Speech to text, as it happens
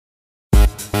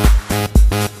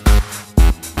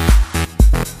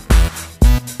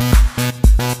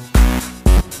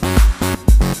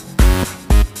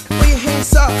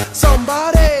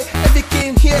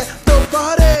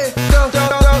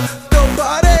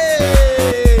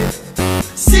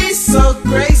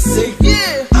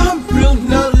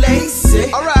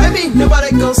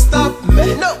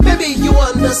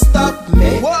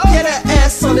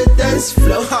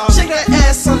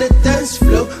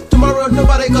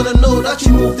gotta know that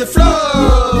you move the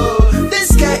floor.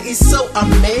 This guy is so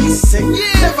amazing.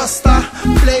 Never stop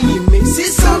playing me.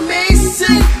 She's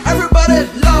amazing. Everybody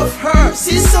love her.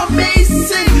 She's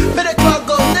amazing. Make the crowd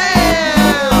go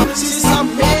down. She's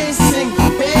amazing,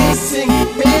 amazing,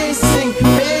 amazing,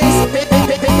 amazing.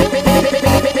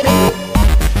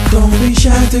 Don't be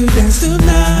shy to dance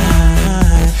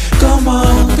tonight. Come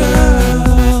on,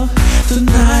 girl.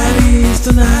 Tonight is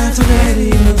tonight to get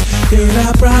it on. Girl,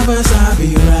 I promise I'll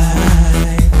be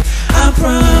right. I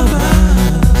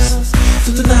promise.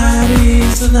 Tonight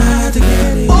is tonight to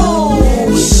get it on.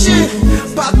 Oh shit,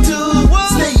 Batu,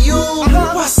 stay you.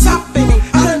 What's happening?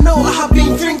 I don't know. I have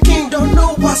been drinking, don't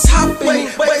know what's happening.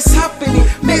 What's happening?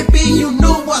 Maybe you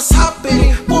know what's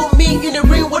happening. Put me in the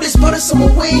ring, what is bothersome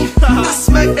away? I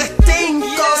smack that thing,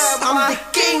 cause I'm the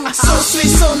king. So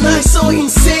sweet, so nice, so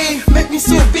insane. Make me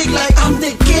so big like I'm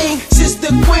the king. She's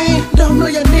the queen, don't know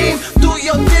your name. Do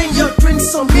your thing, your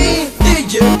drinks on me.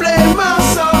 DJ play my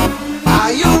song.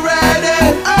 Are you ready?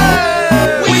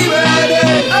 Hey, we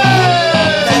ready?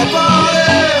 Hey, party!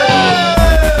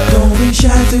 Don't be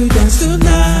shy to dance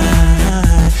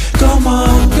tonight. Come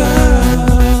on,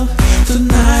 girl.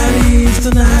 Tonight is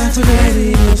tonight to get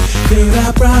it on. Girl,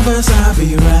 I promise I'll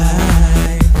be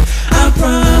right. I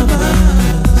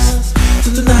promise.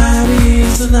 Tonight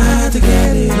is tonight to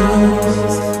get it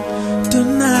on.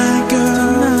 Tonight,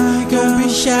 girl, don't be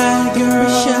shy, girl.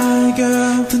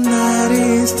 Tonight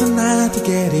is tonight to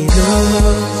get it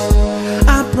on.